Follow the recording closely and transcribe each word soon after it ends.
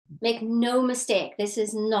Make no mistake, this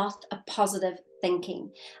is not a positive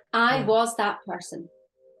thinking. I Yeah. was that person.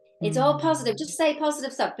 It's all positive. Hmm. Just say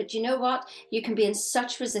positive stuff. But you know what? You can be in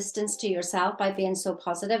such resistance to yourself by being so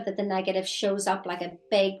positive that the negative shows up like a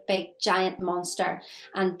big, big, giant monster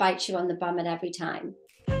and bites you on the bum at every time.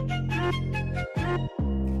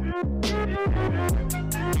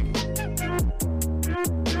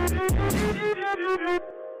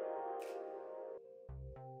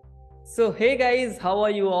 So, hey guys, how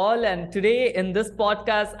are you all? And today in this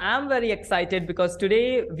podcast, I'm very excited because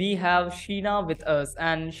today we have Sheena with us,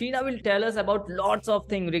 and Sheena will tell us about lots of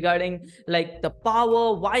things regarding like the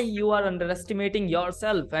power, why you are underestimating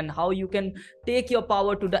yourself, and how you can take your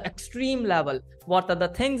power to the extreme level. What are the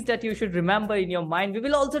things that you should remember in your mind? We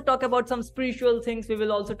will also talk about some spiritual things. We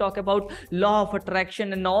will also talk about law of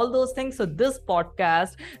attraction and all those things. So, this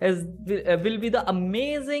podcast will be the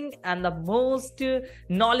amazing and the most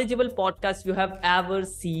knowledgeable podcast you have ever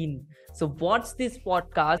seen. So watch this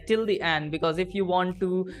podcast till the end, because if you want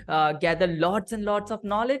to gather lots and lots of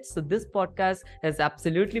knowledge, so this podcast is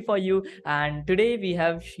absolutely for you. And today we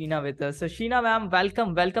have Sheena with us. So Sheena ma'am,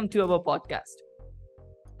 welcome to our podcast.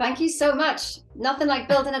 Thank you so much. Nothing like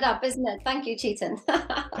building it up, isn't it? Thank you, Cheaton.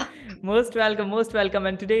 Most welcome, most welcome.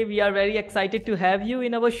 And today we are very excited to have you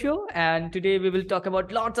in our show. And today we will talk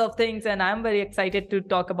about lots of things. And I'm very excited to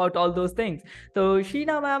talk about all those things. So,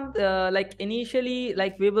 Sheena, ma'am, like initially,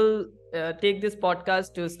 like we will take this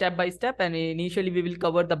podcast to step by step. And initially we will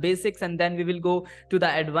cover the basics and then we will go to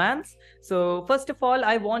the advance. So, first of all,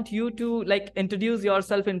 I want you to like introduce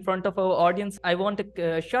yourself in front of our audience. I want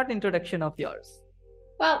a short introduction of yours.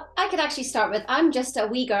 Well, I could actually start with I'm just a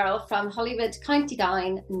wee girl from Holywood, County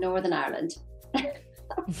Down, Northern Ireland.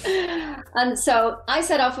 And so I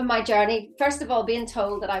set off on my journey, first of all, being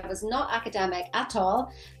told that I was not academic at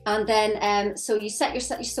all. And then, so you set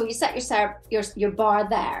your bar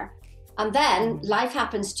there. And then life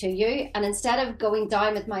happens to you. And instead of going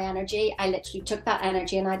down with my energy, I literally took that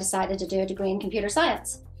energy and I decided to do a degree in computer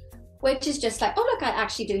science, which is just like, oh, look, I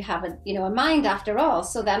actually do have a mind after all.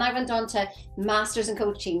 So then I went on to masters in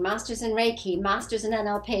coaching, masters in Reiki, masters in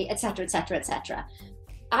NLP, etc., etc., etc.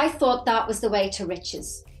 I thought that was the way to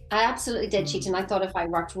riches. I absolutely did, Cheaton. I thought if I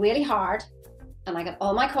worked really hard and I got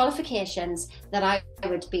all my qualifications, that I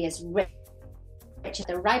would be as rich at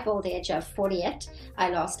the ripe old age of 48. I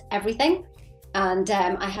lost everything. And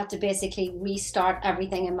I had to basically restart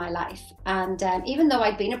everything in my life. And even though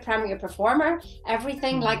I'd been a premier performer,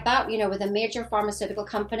 everything like that, with a major pharmaceutical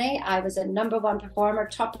company, I was a number one performer,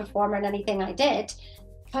 top performer in anything I did.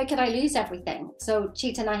 How could I lose everything? So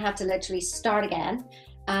Cheaton, I had to literally start again.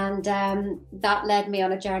 And that led me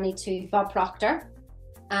on a journey to Bob Proctor.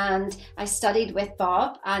 And I studied with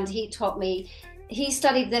Bob, and he taught me, he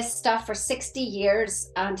studied this stuff for 60 years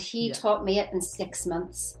and he taught me it in 6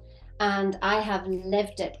 months. And I have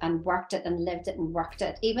lived it and worked it and lived it and worked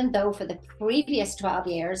it, even though for the previous 12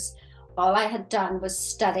 years, all I had done was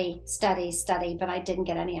study, but I didn't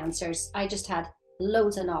get any answers. I just had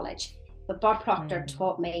loads of knowledge. But Bob Proctor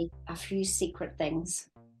taught me a few secret things.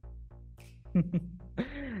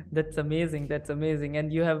 That's amazing. That's amazing.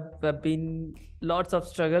 And you have been lots of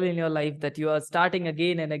struggle in your life that you are starting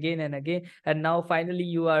again and again and again. And now finally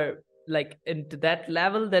you are like into that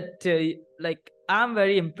level that like I'm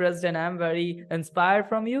very impressed and I'm very inspired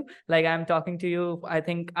from you. Like I'm talking to you. I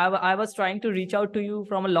think I was trying to reach out to you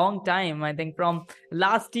from a long time. I think from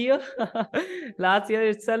last year, last year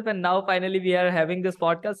itself. And now finally we are having this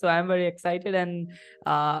podcast. So I'm very excited. And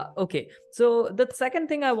okay. So the second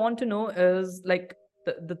thing I want to know is like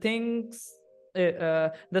the things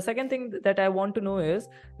the second thing that I want to know is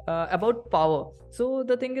about power. So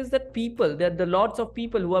the thing is that people, there are the lots of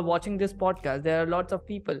people who are watching this podcast. There are lots of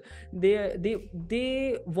people.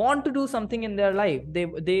 They want to do something in their life.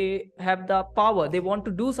 They have the power. They want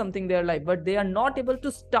to do something in their life, but they are not able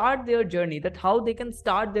to start their journey. That how they can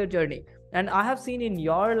start their journey. And I have seen in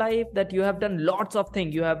your life that you have done lots of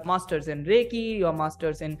things. You have masters in Reiki, your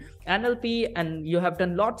masters in NLP, and you have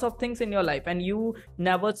done lots of things in your life, and you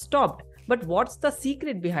never stopped. But what's the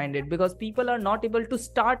secret behind it? Because people are not able to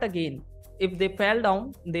start again. If they fell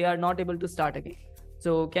down, they are not able to start again.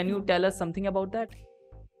 So can you tell us something about that?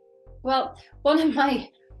 Well, one of my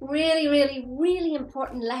really, really, really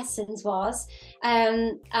important lessons was,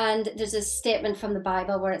 and there's a statement from the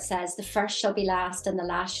Bible where it says, the first shall be last and the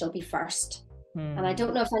last shall be first. And I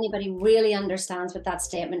don't know if anybody really understands what that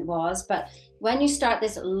statement was, but when you start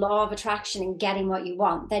this law of attraction and getting what you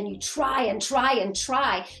want, then you try and try and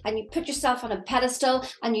try, and you put yourself on a pedestal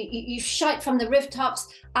and you shout from the rooftops,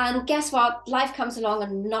 and guess what? Life comes along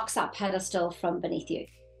and knocks that pedestal from beneath you.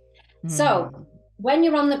 So when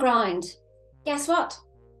you're on the ground, guess what?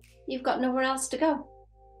 you've got nowhere else to go.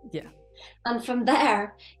 Yeah. And from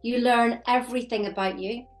there, you learn everything about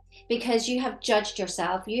you, because you have judged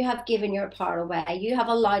yourself, you have given your power away, you have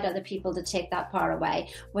allowed other people to take that power away.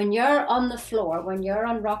 When you're on the floor, when you're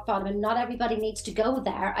on rock bottom, and not everybody needs to go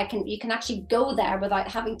there, you can actually go there without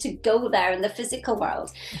having to go there in the physical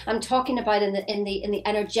world. I'm talking about in the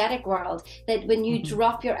energetic world, that when you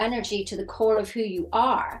drop your energy to the core of who you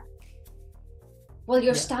are, well,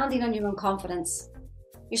 you're standing on your own confidence.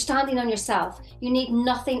 You're standing on yourself. You need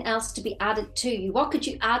nothing else to be added to you. What could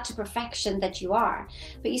you add to perfection that you are?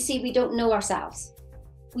 But you see, we don't know ourselves.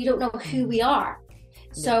 We don't know who we are.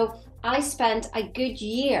 So I spent a good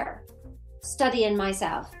year studying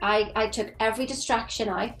myself. I took every distraction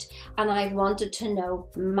out, and I wanted to know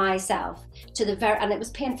myself to the very, and it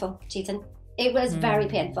was painful, Chetan. It was very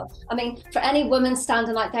painful. I mean, for any woman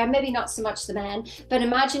standing out there, maybe not so much the men, but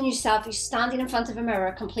imagine yourself, you're standing in front of a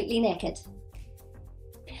mirror completely naked,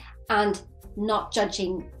 and not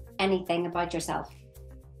judging anything about yourself.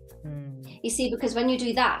 You see, because when you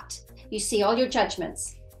do that, you see all your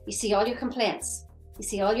judgments, you see all your complaints, you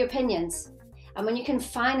see all your opinions. And when you can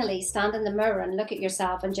finally stand in the mirror and look at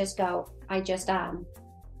yourself and just go, I just am,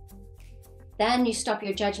 then you stop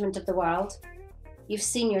your judgment of the world. You've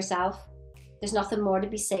seen yourself. There's nothing more to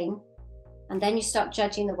be seen. And then you stop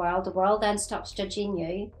judging the world then stops judging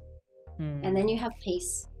you. And then you have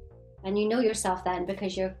peace. And you know yourself then,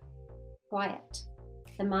 because you're quiet.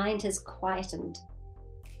 The mind has quietened.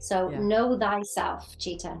 So know thyself,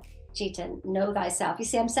 Cheetah, know thyself. You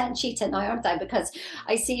see, I'm saying cheetah now, aren't I? Because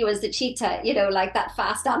I see you as the cheetah, you know, like that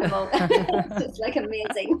fast animal. It's like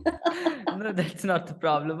amazing. No, that's not the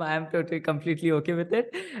problem. I am totally, completely okay with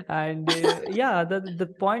it. And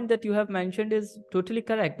the point that you have mentioned is totally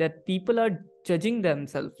correct, that people are judging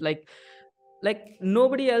themselves. Like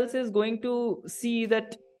nobody else is going to see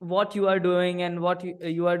that what you are doing and what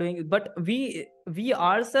you are doing, but we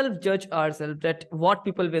ourselves judge ourselves, that what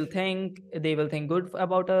people will think. They will think good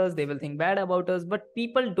about us, they will think bad about us, but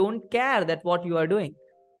people don't care that what you are doing.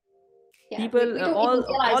 People,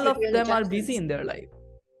 all of them are busy in their life.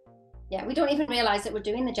 Yeah, we don't even realize that we're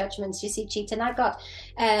doing the judgments. You see, Cheetah, and I've got,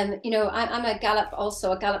 you know, I'm a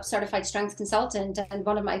Gallup certified strength consultant, and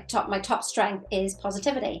one of my top strength is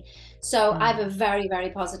positivity. So I have a very, very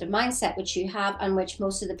positive mindset, which you have, and which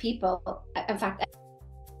most of the people, in fact,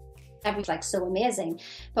 everyone's like so amazing.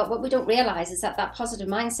 But what we don't realize is that positive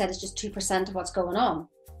mindset is just 2% of what's going on.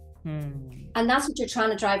 And that's what you're trying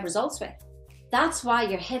to drive results with. That's why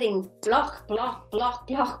you're hitting block,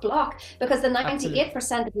 because the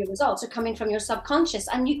 98% of your results are coming from your subconscious.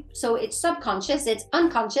 And so it's subconscious, it's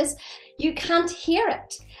unconscious. You can't hear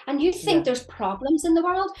it. And you think there's problems in the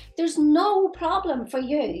world. There's no problem for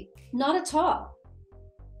you. Not at all.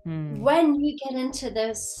 When you get into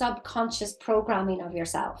the subconscious programming of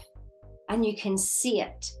yourself, and you can see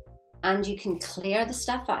it, and you can clear the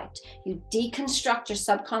stuff out, you deconstruct your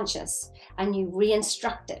subconscious and you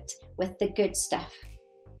re-instruct it with the good stuff.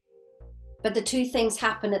 But the two things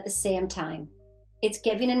happen at the same time. It's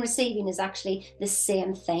giving and receiving is actually the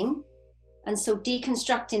same thing. And so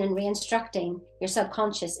deconstructing and re-instructing your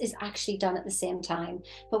subconscious is actually done at the same time.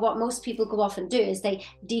 But what most people go off and do is they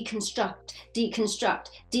deconstruct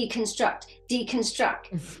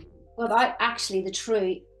without actually the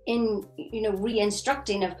true in, you know,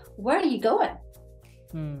 re-instructing of where are you going?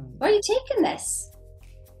 Where are you taking this?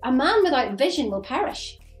 A man without vision will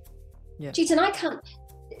perish. Cheetah, and I can't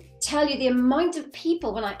tell you the amount of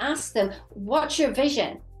people when I ask them, what's your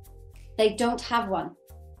vision? They don't have one.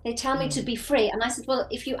 They tell me to be free. And I said, well,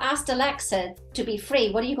 if you asked Alexa to be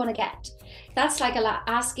free, what are you going to get? That's like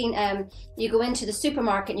asking, you go into the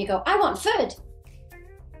supermarket and you go, I want food.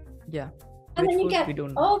 Yeah. And then you get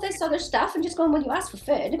all this other stuff and just going, well, you ask for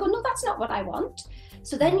food. And you go, no, that's not what I want.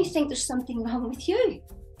 So then you think there's something wrong with you.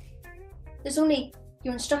 There's only,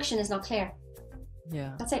 your instruction is not clear.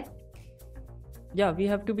 Yeah. That's it. Yeah, we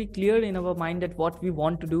have to be clear in our mind that what we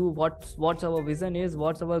want to do, what's our vision is,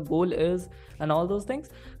 what's our goal is, and all those things.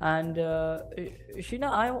 And Sheena,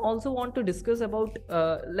 I also want to discuss about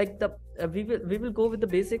we will go with the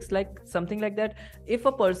basics, like something like that. If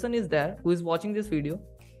a person is there who is watching this video,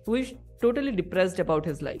 who is totally depressed about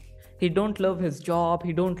his life, he don't love his job,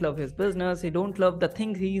 he don't love his business, he don't love the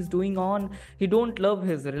things he is doing on, he don't love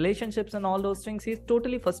his relationships and all those things, he's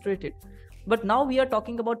totally frustrated. But now we are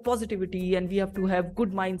talking about positivity and we have to have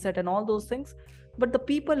good mindset and all those things. But the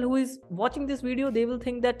people who is watching this video, they will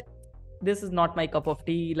think that this is not my cup of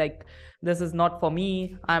tea, like this is not for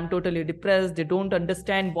me, I'm totally depressed, they don't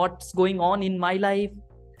understand what's going on in my life.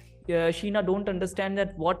 Sheena don't understand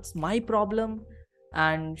that what's my problem.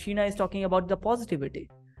 And Sheena is talking about the positivity.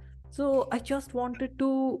 So I just wanted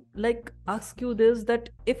to like ask you this, that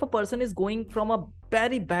if a person is going from a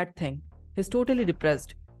very bad thing, he's totally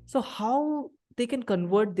depressed. So how they can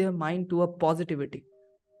convert their mind to a positivity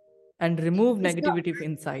and remove It's not, negativity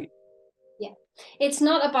inside? yeah, it's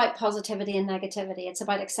not about positivity and negativity. It's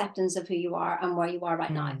about acceptance of who you are and where you are right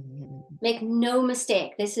now. Hmm. Make no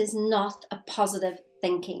mistake, this is not a positive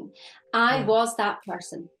thinking. I Yeah. was that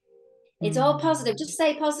person. It's all positive. Hmm. Just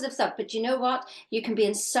say positive stuff. But you know what? You can be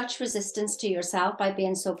in such resistance to yourself by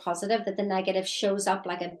being so positive that the negative shows up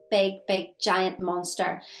like a big, big, giant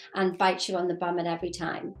monster and bites you on the bum at every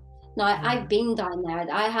time. Now, Yeah. I've been down there.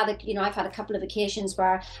 I've had a couple of occasions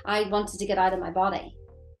where I wanted to get out of my body.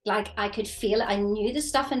 Like I could feel it. I knew the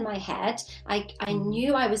stuff in my head. I Hmm.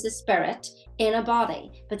 knew I was a spirit in a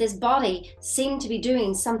body, but this body seemed to be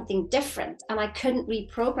doing something different, and I couldn't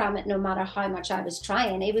reprogram it no matter how much I was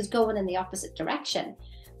trying. It was going in the opposite direction.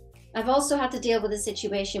 I've also had to deal with a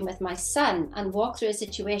situation with my son and walk through a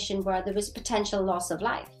situation where there was potential loss of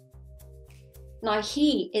life. Now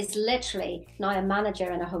he is literally now a manager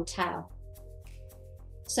in a hotel.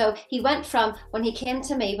 So he went from, when he came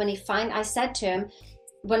to me, I said to him,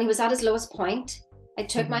 when he was at his lowest point, I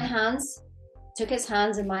took his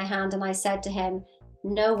hands in my hand, and I said to him,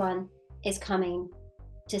 no one is coming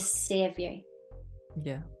to save you.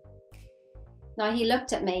 Yeah. Now he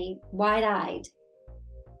looked at me wide-eyed,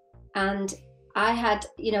 and I had,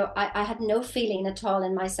 I had no feeling at all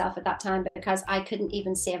in myself at that time, because I couldn't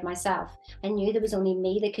even save myself. I knew there was only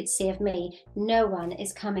me that could save me. No one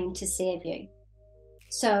is coming to save you.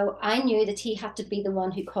 So I knew that he had to be the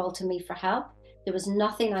one who called to me for help. There was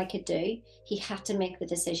nothing I could do. He had to make the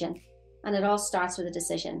decision. And it all starts with a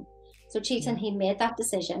decision. So Chetan, he made that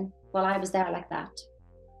decision while I was there like that.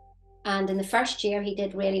 And in the first year, he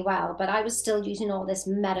did really well, but I was still using all this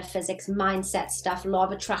metaphysics, mindset stuff, law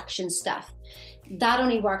of attraction stuff. That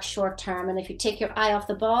only works short term. And if you take your eye off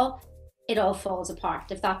the ball, it all falls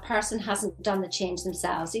apart. If that person hasn't done the change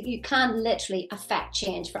themselves, you can literally affect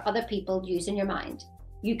change for other people using your mind.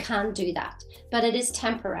 You can do that, but it is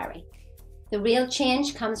temporary. The real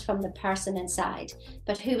change comes from the person inside.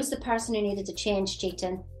 But who was the person who needed to change,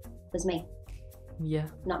 Chetan? It was me. Yeah.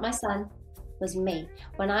 Not my son. Was me.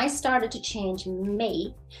 When I started to change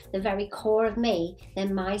me, the very core of me,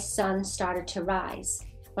 then my son started to rise.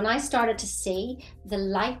 When I started to see the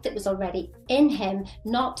light that was already in him,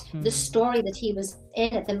 not the story that he was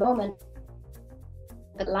in at the moment,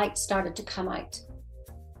 the light started to come out.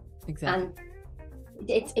 Exactly. And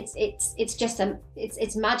it's just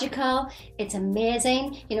it's magical. It's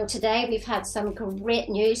amazing. Today we've had some great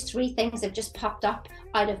news. 3 things have just popped up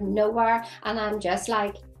out of nowhere, and I'm just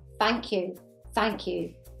like, thank you.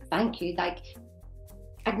 Like,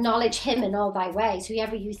 acknowledge him in all thy ways,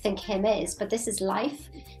 whoever you think him is. But this is life.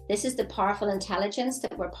 This is the powerful intelligence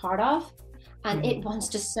that we're part of, and it wants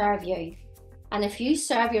to serve you. And if you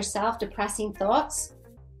serve yourself depressing thoughts,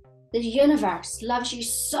 the universe loves you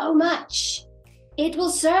so much, it will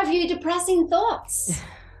serve you depressing thoughts.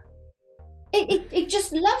 It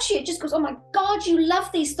just loves you. It just goes, oh my God, you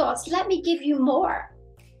love these thoughts, let me give you more.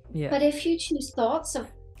 But if you choose thoughts of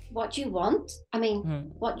what you want,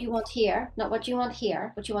 what you want here, not what you want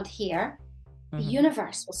here, what you want here, the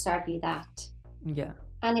universe will serve you that. Yeah.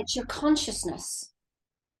 And it's your consciousness.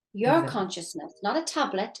 Your consciousness, not a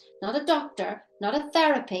tablet, not a doctor, not a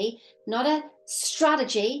therapy, not a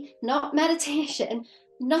strategy, not meditation,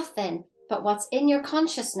 nothing. But what's in your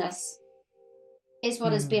consciousness is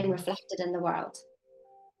what is being reflected in the world.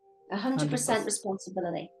 100%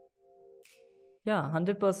 responsibility. Yeah,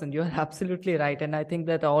 100%. You're absolutely right. And I think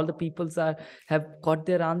that all the peoples have got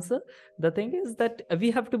their answer. The thing is that we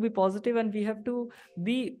have to be positive, and we have to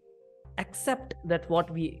accept that what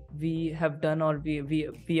we have done, or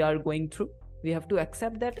we are going through. We have to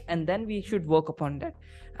accept that, and then we should work upon that.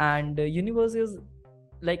 And universe is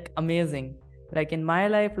like amazing. Like in my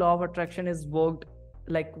life, law of attraction is worked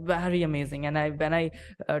like very amazing, and when I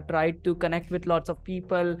tried to connect with lots of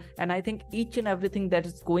people, and I think each and everything that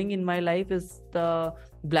is going in my life is the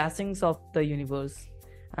blessings of the universe,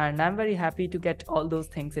 and I'm very happy to get all those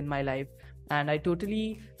things in my life. And I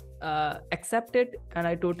totally accept it, and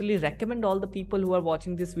I totally recommend all the people who are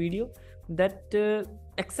watching this video that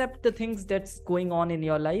accept the things that's going on in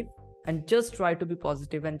your life, and just try to be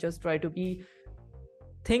positive, and just try to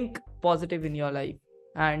think positive in your life,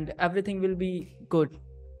 and everything will be good.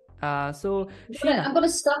 So Sheena, I'm going to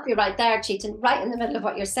stop you right there, Chetan, right in the middle of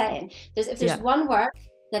what you're saying. If there's one word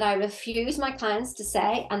that I refuse my clients to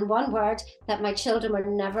say, and one word that my children were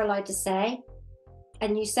never allowed to say,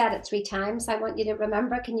 and you said it 3 times, I want you to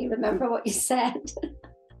remember. Can you remember what you said?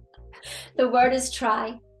 The word is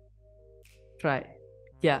try. Try.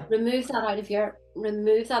 Yeah. Remove that out of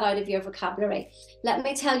your vocabulary. Let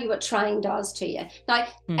me tell you what trying does to you. Now,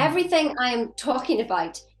 everything I am talking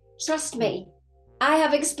about, trust me, I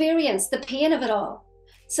have experienced the pain of it all.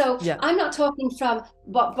 So I'm not talking from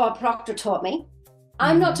what Bob Proctor taught me.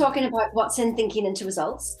 I'm not talking about what's in Thinking into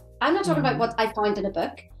Results. I'm not talking about what I found in a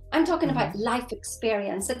book. I'm talking about life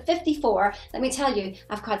experience. At 54, let me tell you,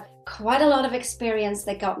 I've got quite a lot of experience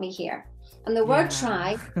that got me here. And the word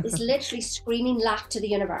try is literally screaming lack to the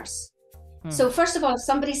universe. So first of all, if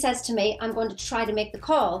somebody says to me, I'm going to try to make the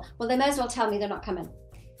call, well, they may as well tell me they're not coming.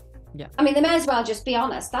 Yeah. I mean, they may as well just be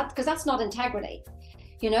honest, because that's not integrity,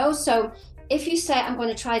 you know? So if you say, I'm going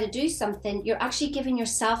to try to do something, you're actually giving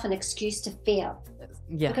yourself an excuse to fail.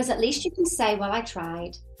 Yeah. Because at least you can say, well, I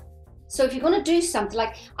tried. So if you're going to do something,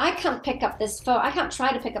 like I can't pick up this phone, I can't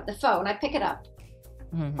try to pick up the phone, I pick it up.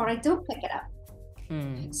 Or I don't pick it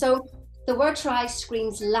up. So the word try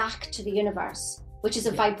screams lack to the universe, which is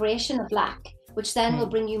a vibration of lack, which then will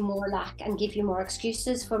bring you more lack and give you more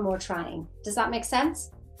excuses for more trying. Does that make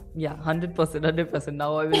sense? Yeah, 100%.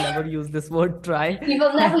 Now I will never use this word try. You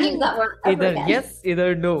will never use that word ever either again. Yes,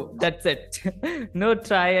 either no. That's it. No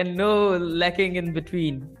try and no lacking in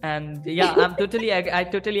between. And yeah, I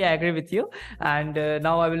totally agree with you. And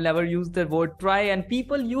now I will never use the word try. And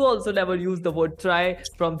people, you also never use the word try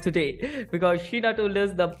from today, because Sheena told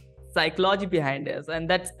us the psychology behind this, and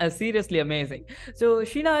that's seriously amazing. So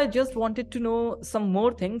Sheena, I just wanted to know some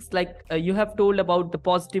more things, like you have told about the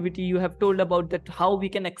positivity, you have told about that how we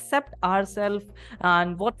can accept ourselves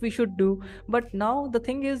and what we should do. But now the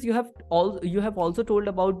thing is, you have also told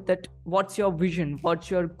about that what's your vision, what's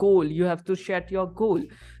your goal, you have to set your goal.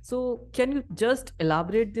 So can you just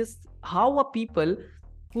elaborate this? How are people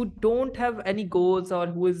who don't have any goals or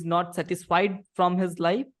who is not satisfied from his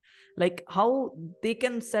life, like how they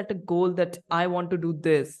can set a goal that I want to do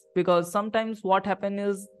this? Because sometimes what happens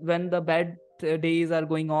is, when the bad days are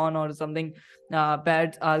going on or something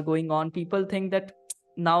bad are going on, people think that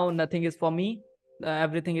now nothing is for me,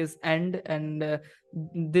 everything is end, and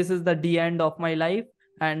this is the end of my life,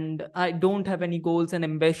 and I don't have any goals and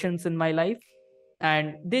ambitions in my life,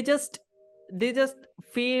 and they just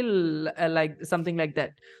feel like something like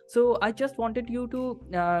that. So I just wanted you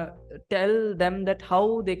to tell them that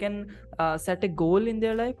how they can set a goal in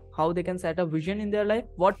their life, how they can set a vision in their life,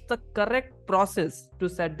 what's the correct process to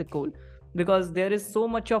set the goal, because there is so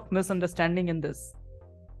much of misunderstanding in this.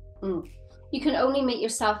 You can only meet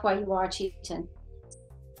yourself where you are, Chetan.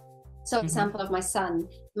 So example of my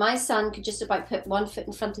son could just about put one foot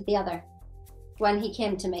in front of the other when he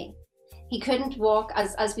came to me. He couldn't walk,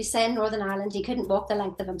 as we say in Northern Ireland, he couldn't walk the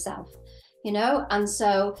length of himself, you know? And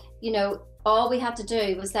so, you know, all we had to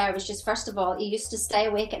do was just, first of all, he used to stay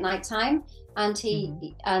awake at night time, and he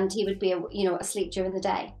would be, you know, asleep during the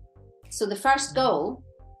day. So the first goal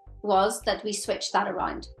was that we switched that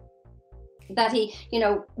around. That he, you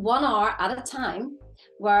know, 1 hour at a time,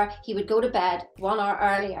 where he would go to bed 1 hour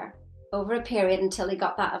earlier over a period until he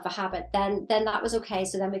got that of a habit. Then that was okay.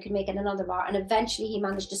 So then we could make it another hour. And eventually he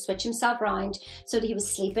managed to switch himself around so that he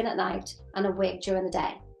was sleeping at night and awake during the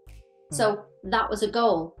day. So that was a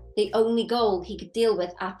goal, the only goal he could deal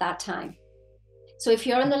with at that time. So if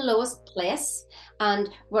you're in the lowest place, and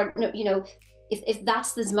you know, if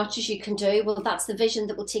that's as much as you can do, well, that's the vision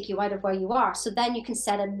that will take you out of where you are. So then you can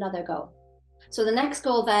set another goal. So the next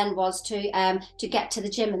goal then was to get to the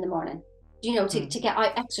gym in the morning, you know, to get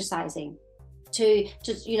out exercising, to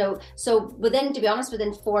you know. So within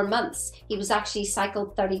 4 months, he was actually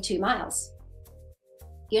cycled 32 miles.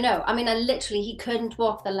 You know, I mean, he couldn't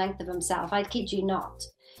walk the length of himself. I kid you not,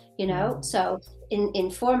 you know. So in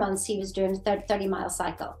 4 months, he was doing a 30-mile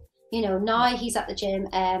cycle. You know, now he's at the gym,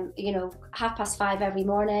 you know, 5:30 every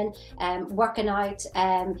morning, working out.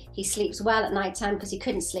 He sleeps well at night time because he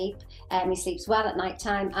couldn't sleep. He sleeps well at night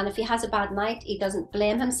time. And if he has a bad night, he doesn't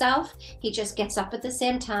blame himself. He just gets up at the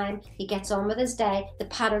same time. He gets on with his day. The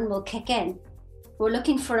pattern will kick in. We're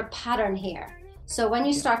looking for a pattern here. So when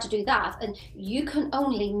you start to do that, and you can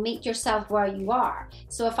only meet yourself where you are.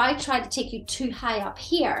 So if I try to take you too high up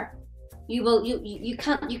here, you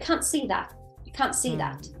can't see that. You can't see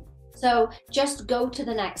that. So just go to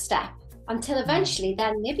the next step until eventually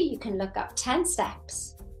then maybe you can look up 10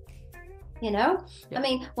 steps, you know? Yeah. I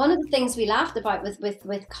mean, one of the things we laughed about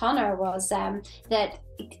with Connor was that,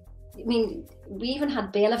 I mean, we even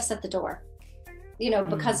had bailiffs at the door, you know,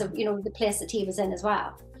 because of, you know, the place that he was in as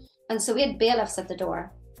well. And so we had bailiffs at the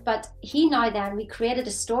door, but we created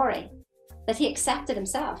a story that he accepted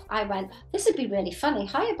himself. I went, this would be really funny.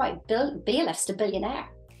 How about bailiffs to billionaire?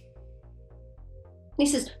 And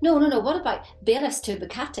he says, no, what about bailiffs to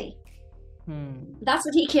Bugatti? That's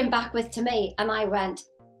what he came back with to me. And I went,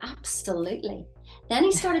 absolutely. Then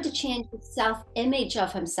he started to change the self-image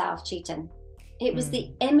of himself, Chetan. It was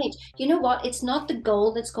the image. You know what? It's not the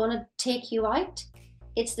goal that's going to take you out.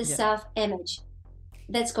 It's the self-image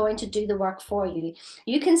that's going to do the work for you.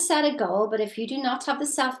 You can set a goal, but if you do not have the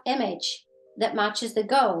self-image that matches the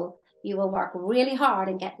goal, you will work really hard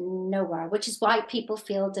and get nowhere, which is why people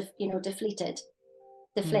feel deflated,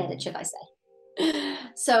 should I say.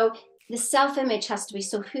 So the self-image has to be,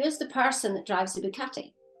 so who's the person that drives the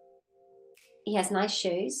Bugatti? He has nice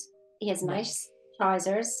shoes, he has nice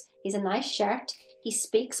trousers, he's a nice shirt, he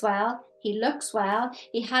speaks well, he looks well,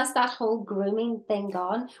 he has that whole grooming thing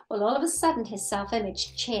gone. Well, all of a sudden his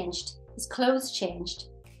self-image changed, his clothes changed,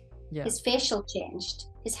 his facial changed,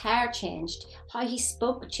 his hair changed, how he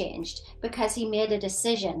spoke changed, because he made a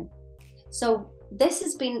decision. So this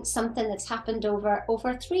has been something that's happened over a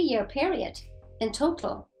 3-year period in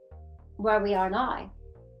total, where we are now.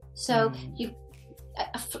 So you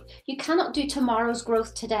cannot do tomorrow's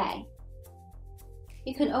growth today.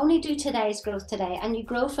 You can only do today's growth today, and you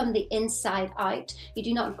grow from the inside out. You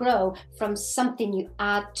do not grow from something you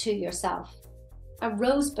add to yourself. A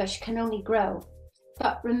rose bush can only grow.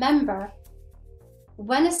 But remember,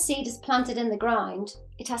 when a seed is planted in the ground,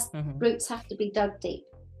 it has roots have to be dug deep.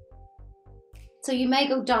 So you may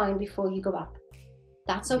go down before you go up.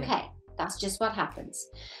 That's okay. That's just what happens.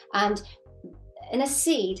 And in a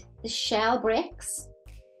seed, the shell breaks.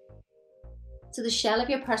 So the shell of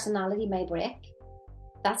your personality may break.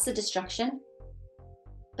 That's the destruction.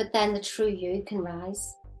 But then the true you can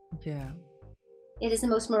rise. Yeah. It is the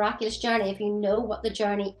most miraculous journey. If you know what the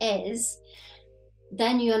journey is,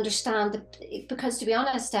 then you understand because to be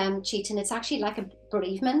honest, Chetan, it's actually like a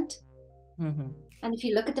bereavement. And if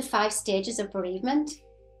you look at the 5 stages of bereavement,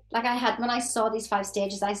 like when I saw these 5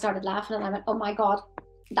 stages, I started laughing and I went, oh my God,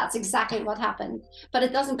 that's exactly what happened. But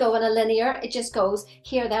it doesn't go in a linear, it just goes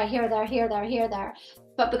here, there, here, there, here, there, here, there.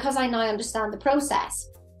 But because I now understand the process,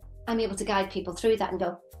 I'm able to guide people through that and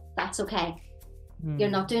go, that's okay. You're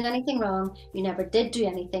not doing anything wrong. You never did do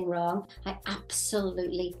anything wrong. I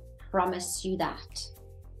absolutely promise you that.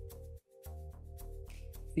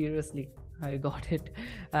 Seriously, I got it.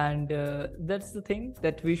 And that's the thing,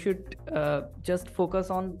 that we should just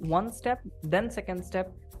focus on one step, then second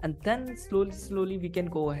step, and then slowly we can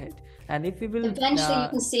go ahead. And if we will eventually you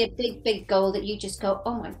can see a big goal that you just go,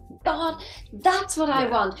 oh my God, that's what I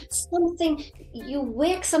want. Something, you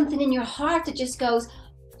wake something in your heart that just goes,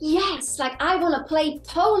 yes, like I want to play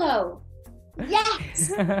polo.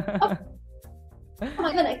 Yes. Oh,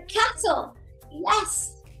 I want a castle.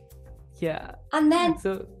 Yes. Yeah. And then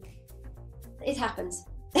so it happens.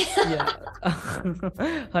 Yeah.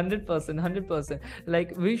 100%.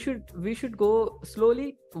 Like we should go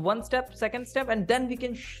slowly, one step, second step, and then we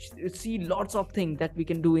can see lots of things that we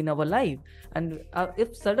can do in our life. And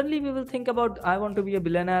if suddenly we will think about, I want to be a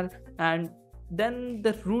billionaire, and then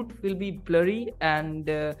the route will be blurry and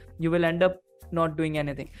you will end up not doing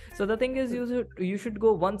anything. So the thing is, you should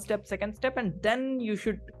go one step, second step, and then you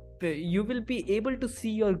will be able to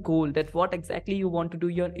see your goal, that what exactly you want to do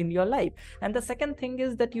in your life. And the second thing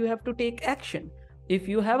is that you have to take action. If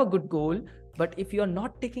you have a good goal, but if you are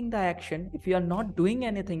not taking the action, if you are not doing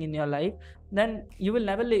anything in your life, then you will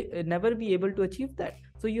never be able to achieve that.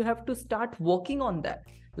 So you have to start working on that.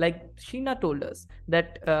 Like Sheena told us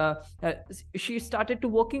that she started to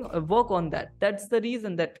work on that. That's the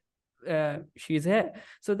reason that she's here.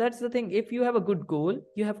 So that's the thing, if you have a good goal,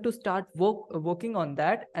 you have to start working on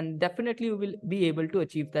that, and definitely you will be able to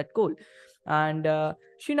achieve that goal. And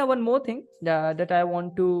Sheena, one more thing that I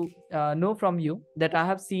want to know from you, that I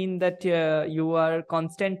have seen that you are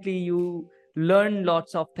constantly, you learn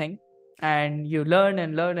lots of things, and you learn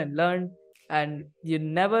and learn and learn, and you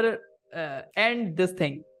never end this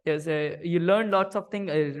thing. You learn lots of things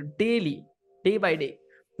daily, day by day.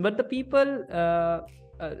 But the people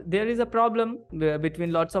there is a problem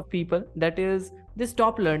between lots of people, that is, they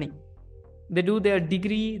stop learning. They do their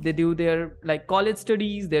degree, they do their like college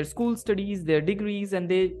studies, their school studies, their degrees, and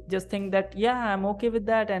they just think that, yeah, I'm okay with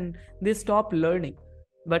that, and they stop learning.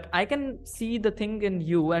 But I can see the thing in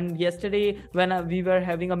you. And yesterday when we were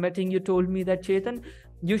having a meeting, you told me that, Chetan,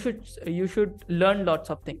 you should learn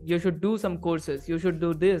lots of things, you should do some courses, you should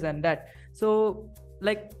do this and that. So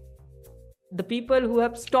like, the people who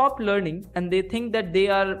have stopped learning and they think that they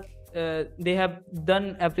have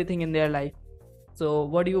done everything in their life. So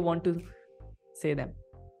what do you want to say them?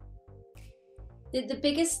 The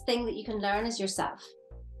biggest thing that you can learn is yourself.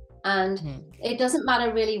 And it doesn't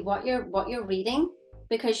matter really what you're reading,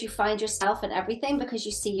 because you find yourself in everything, because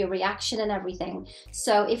you see your reaction in everything.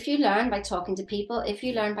 So if you learn by talking to people, if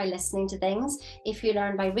you learn by listening to things, if you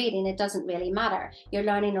learn by reading, it doesn't really matter. You're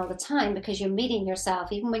learning all the time because you're meeting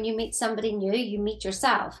yourself. Even when you meet somebody new, you meet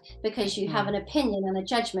yourself because you have an opinion and a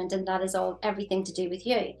judgment, and that is all everything to do with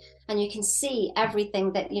you. And you can see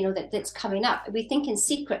everything that, you know, that's coming up. We think in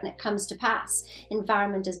secret and it comes to pass.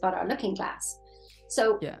 Environment is but our looking glass.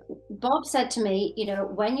 So Bob said to me, you know,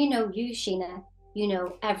 when you know you, Sheena, you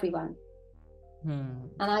know everyone.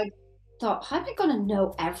 And I thought, how am I going to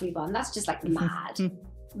know everyone? That's just like mad.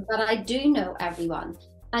 But I do know everyone.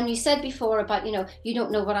 And you said before about, you know, you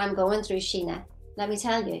don't know what I'm going through, Sheena. Let me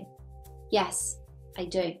tell you, yes, I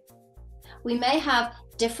do. We may have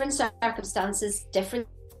different circumstances, different,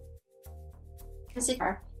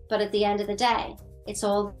 but at the end of the day, it's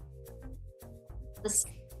all the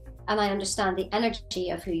same. And I understand the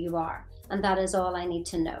energy of who you are. And that is all I need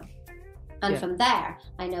to know. And from there,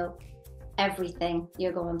 I know everything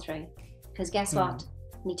you're going through. Because guess what?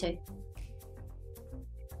 Me too.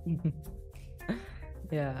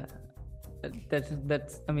 Yeah, that's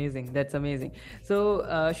amazing. That's amazing. So,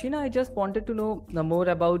 Sheena, I just wanted to know more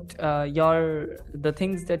about the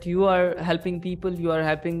things that you are helping people. You are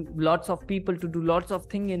helping lots of people to do lots of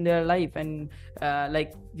things in their life, and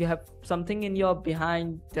like you have something in your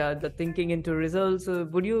behind the thinking into results.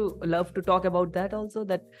 Would you love to talk about that also?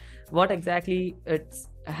 That what exactly it's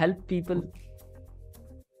help people?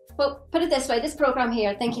 Well, put it this way, this program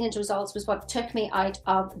here, Thinking into Results, was what took me out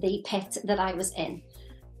of the pit that I was in.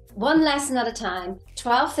 One lesson at a time,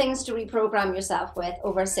 12 things to reprogram yourself with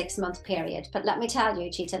over a 6-month period. But let me tell you,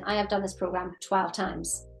 Chetan, I have done this program 12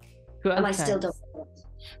 times. 12 and I times. still don't know it.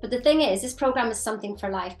 But the thing is, this program is something for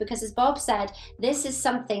life, because as Bob said, this is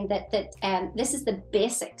something this is the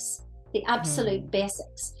basics, the absolute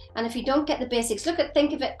basics. And if you don't get the basics, think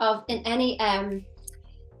of it in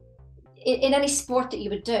any sport that you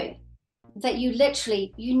would do, that you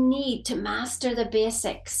need to master the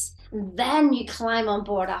basics. And then you climb on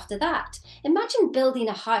board after that. Imagine building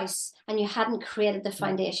a house and you hadn't created the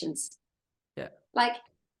foundations. Yeah. Like,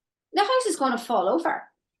 the house is going to fall over.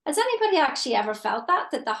 Has anybody actually ever felt that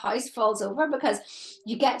the house falls over because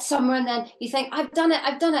you get somewhere and then you think, I've done it.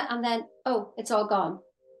 And then, oh, it's all gone.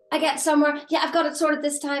 I get somewhere. Yeah, I've got it sorted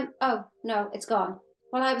this time. Oh, no, it's gone.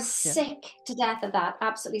 Well, I was sick to death of that,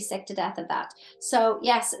 absolutely sick to death of that. So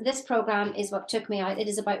yes, this program is what took me out. It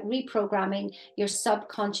is about reprogramming your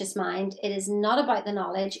subconscious mind. It is not about the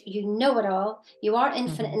knowledge. You know it all. You are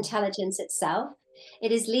infinite intelligence itself.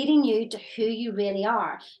 It is leading you to who you really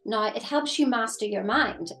are. Now, it helps you master your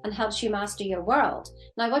mind and helps you master your world.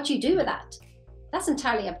 Now, what you do with that, that's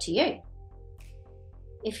entirely up to you.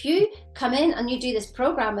 If you come in and you do this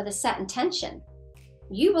program with a set intention,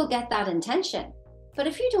 you will get that intention. But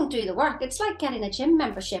if you don't do the work, it's like getting a gym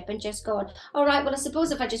membership and just going, all right, well, I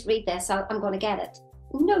suppose if I just read this, I'm going to get it.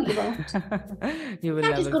 No, you won't. You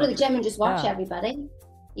can't just go to the gym and just watch everybody.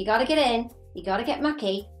 You got to get in, you got to get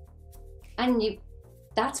mucky, and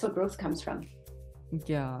that's where growth comes from.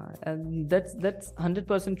 Yeah, and that's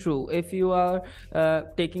 100% true. If you are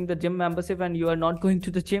taking the gym membership and you are not going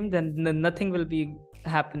to the gym, then nothing will be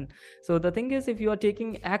happen. So the thing is, if you are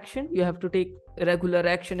taking action, you have to take regular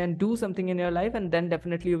action and do something in your life, and then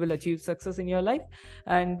definitely you will achieve success in your life.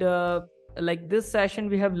 And like this session,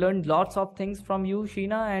 we have learned lots of things from you,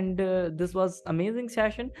 Sheena, and this was amazing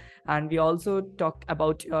session. And we also talked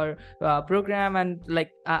about your program, and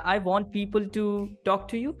like I want people to talk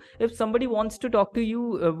to you. If somebody wants to talk to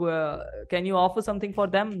you, can you offer something for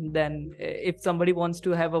them? Then if somebody wants to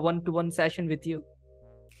have a one-to-one session with you.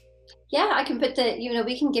 Yeah, I can put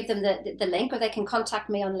we can give them the link, or they can contact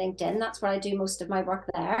me on LinkedIn. That's where I do most of my work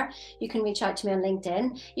there. You can reach out to me on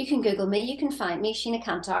LinkedIn. You can Google me. You can find me, Sheena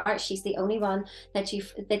Kantar. She's the only one that you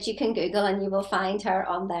can Google, and you will find her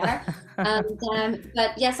on there.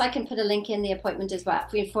 But yes, I can put a link in the appointment as well,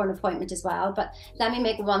 for an appointment as well. But let me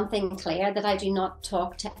make one thing clear, that I do not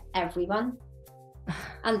talk to everyone.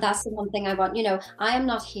 And that's the one thing I want. I am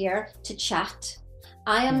not here to chat.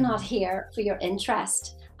 I am not here for your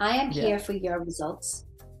interest. I am here for your results.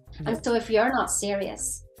 And so if you're not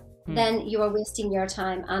serious, then you are wasting your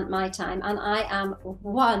time and my time. And I am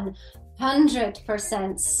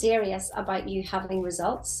 100% serious about you having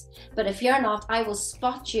results. But if you're not, I will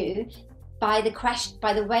spot you by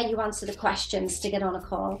the way you answer the questions to get on a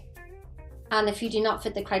call. And if you do not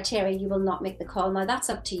fit the criteria, you will not make the call. Now, that's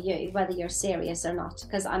up to you, whether you're serious or not.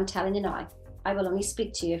 Because I'm telling you now, I will only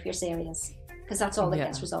speak to you if you're serious. Because that's all that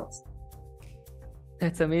gets results.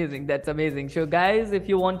 That's amazing. That's amazing. So, guys, if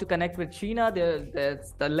you want to connect with Sheena,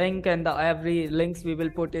 there's the link, and every links we will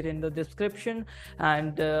put it in the description.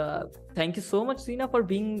 And thank you so much, Sheena, for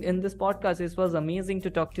being in this podcast. It was amazing to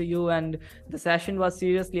talk to you, and the session was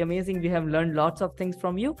seriously amazing. We have learned lots of things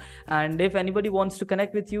from you. And if anybody wants to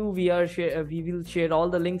connect with you, we will share all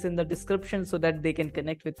the links in the description so that they can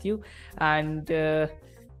connect with you. And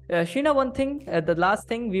Sheena, one thing, the last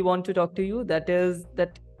thing we want to talk to you, that is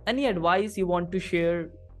that any advice you want to share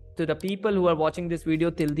to the people who are watching this video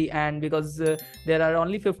till the end, because there are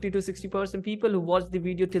only 50 to 60% people who watch the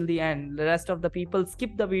video till the end. The rest of the people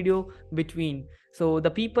skip the video between. So the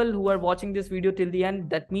people who are watching this video till the end,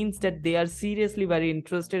 that means that they are seriously very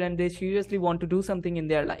interested and they seriously want to do something in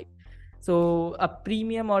their life. So a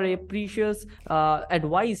premium or a precious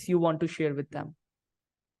advice you want to share with them?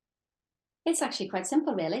 It's actually quite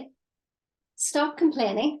simple, really. Stop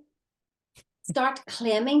complaining. Start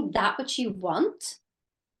claiming that which you want,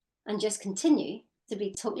 and just continue to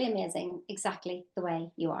be totally amazing, exactly the way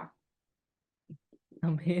you are.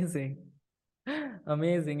 Amazing.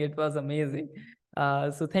 Amazing. It was amazing.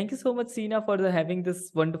 So thank you so much, Sheena, for having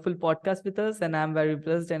this wonderful podcast with us. And I'm very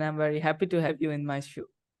blessed and I'm very happy to have you in my show.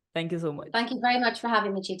 Thank you so much. Thank you very much for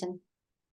having me, Chetan.